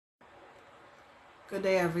Good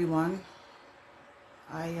day, everyone.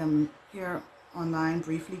 I am here online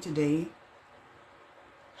briefly today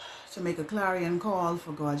to make a clarion call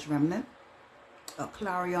for God's remnant. A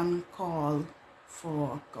clarion call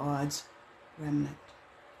for God's remnant.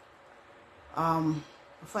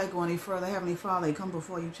 Before I go any further, Heavenly Father, I come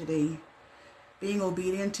before you today, being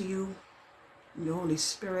obedient to you and your Holy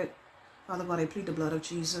Spirit. Father God, I plead the blood of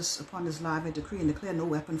Jesus upon this live. I decree and declare no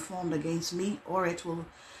weapon formed against me or it will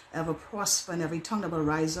ever prosper, and every tongue that will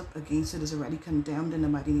rise up against it is already condemned in the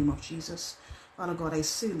mighty name of Jesus. Father God, I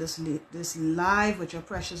seal this live with your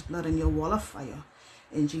precious blood and your wall of fire.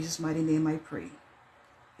 In Jesus' mighty name I pray.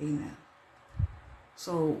 Amen.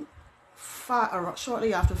 So,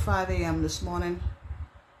 shortly after 5 a.m. this morning,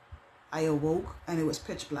 I awoke and it was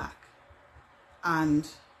pitch black. And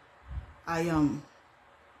I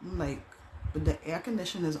but the air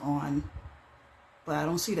conditioner is on, but I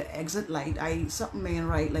don't see the exit light. Something ain't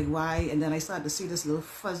right, like why? And then I started to see this little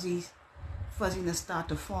fuzziness start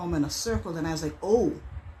to form in a circle, and I was like, oh,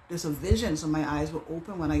 there's a vision. So my eyes were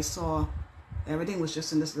open when I saw everything was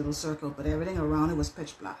just in this little circle, but everything around it was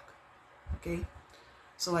pitch black. Okay,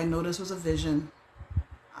 so I know this was a vision,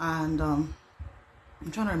 and I'm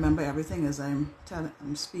trying to remember everything as I'm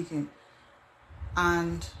speaking,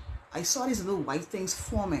 and I saw these little white things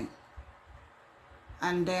forming.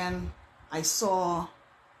 And then I saw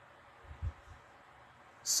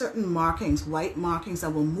certain markings, white markings that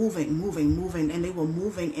were moving, and they were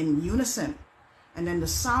moving in unison. And then the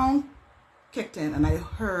sound kicked in and I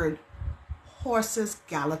heard horses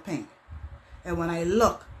galloping. And when I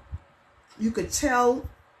looked, you could tell,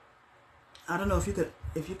 I don't know if you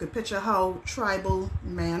could picture how tribal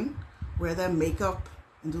men wear their makeup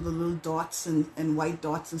and do the little dots and white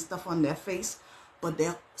dots and stuff on their face. But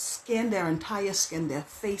their skin, their entire skin, their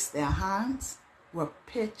face, their hands were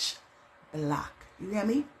pitch black. You hear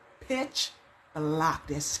me? Pitch black.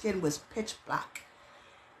 Their skin was pitch black.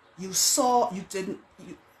 I don't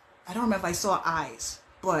remember if I saw eyes,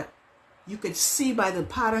 but you could see by the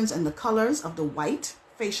patterns and the colors of the white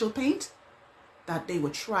facial paint that they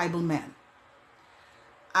were tribal men.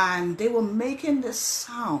 And they were making this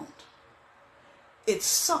sound. It's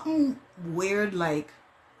something weird like,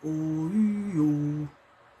 oh,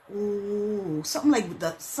 something like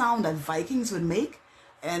the sound that Vikings would make.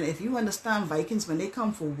 And if you understand Vikings, when they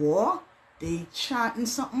come for war, they chanting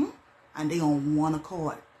something and they on one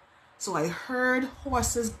accord. So I heard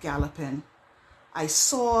horses galloping. I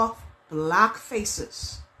saw black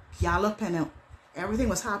faces galloping, and everything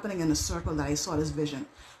was happening in a circle that I saw this vision.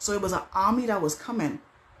 So it was an army that was coming,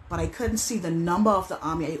 but I couldn't see the number of the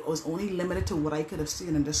army. It was only limited to what I could have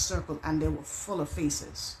seen in this circle, and they were full of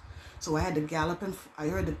faces. So I heard the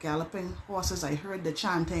galloping horses, I heard the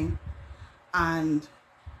chanting, and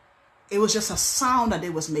it was just a sound that they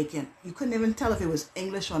was making. You couldn't even tell if it was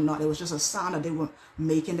English or not. It was just a sound that they were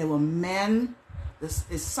making. They were men. It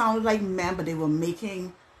sounded like men, but they were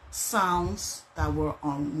making sounds that were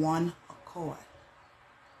on one accord.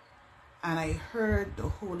 And I heard the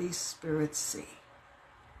Holy Spirit say,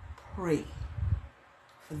 pray,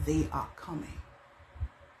 for they are coming.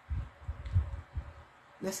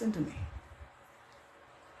 Listen to me.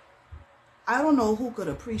 I don't know who could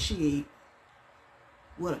appreciate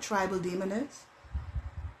what a tribal demon is,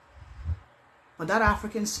 but that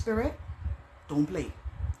African spirit, don't play.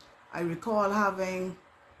 I recall having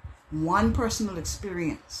one personal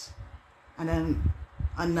experience, and then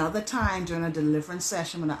another time during a deliverance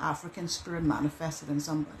session when an African spirit manifested in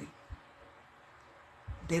somebody.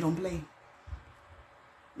 They don't play.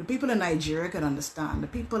 The people in Nigeria could understand. The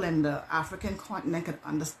people in the African continent could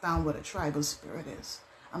understand what a tribal spirit is.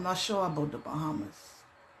 I'm not sure about the Bahamas.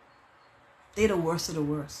 They're the worst of the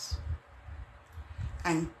worst.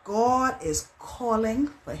 And God is calling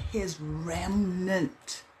for his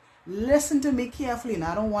remnant. Listen to me carefully, and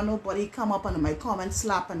I don't want nobody come up under my comments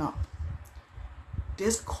slapping up.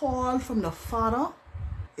 This call from the Father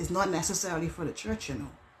is not necessarily for the church, you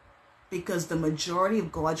know. Because the majority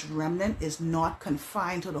of God's remnant is not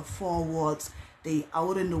confined to the four walls. They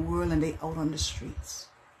out in the world and they out on the streets.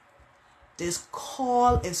 This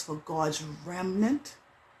call is for God's remnant.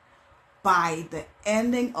 By the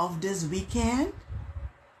ending of this weekend,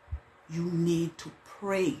 you need to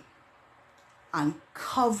pray and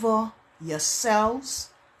cover yourselves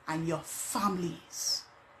and your families.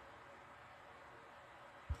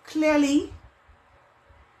 Clearly,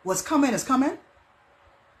 what's coming is coming.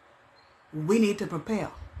 We need to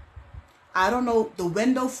prepare. I don't know, the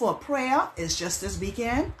window for prayer is just this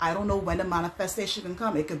weekend. I don't know when the manifestation can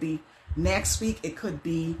come. It could be next week. It could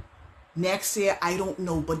be next year. I don't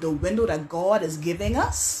know. But the window that God is giving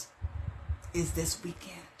us is this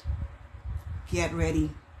weekend. get ready.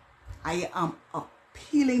 I am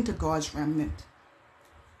appealing to God's remnant.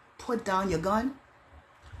 Put down your gun.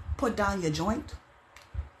 Put down your joint.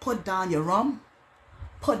 Put down your rum.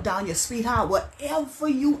 Put down your sweetheart. Whatever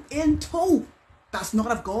you into that's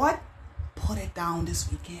not of God, put it down this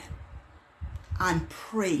weekend. And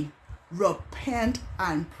pray. Repent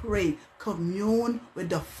and pray. Commune with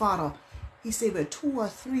the Father. He said, where 2 or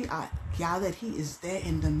 3 are gathered, he is there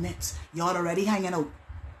in the midst. Y'all already hanging out.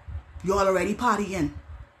 Y'all already partying.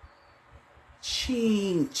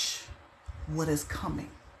 Change what is coming.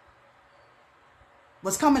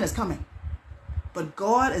 What's coming is coming. But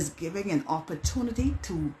God is giving an opportunity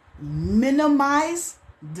to minimize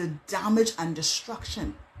the damage and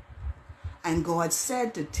destruction. And God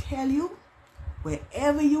said to tell you,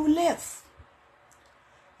 wherever you live,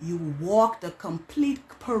 you walk the complete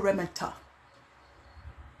perimeter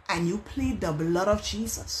and you plead the blood of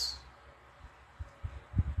Jesus.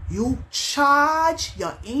 You charge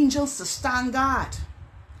your angels to stand guard.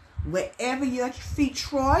 Wherever your feet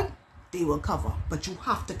trod, they will cover. But you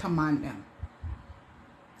have to command them.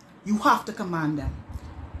 You have to command them.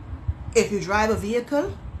 If you drive a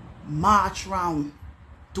vehicle, march round.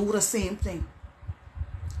 Do the same thing.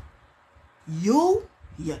 You,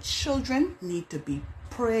 your children need to be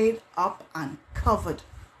prayed up and covered,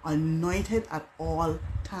 anointed at all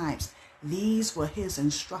times. These were his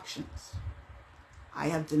instructions. I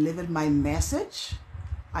have delivered my message.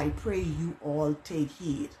 I pray you all take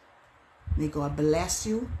heed. May God bless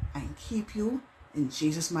you and keep you in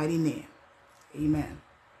Jesus' mighty name. Amen.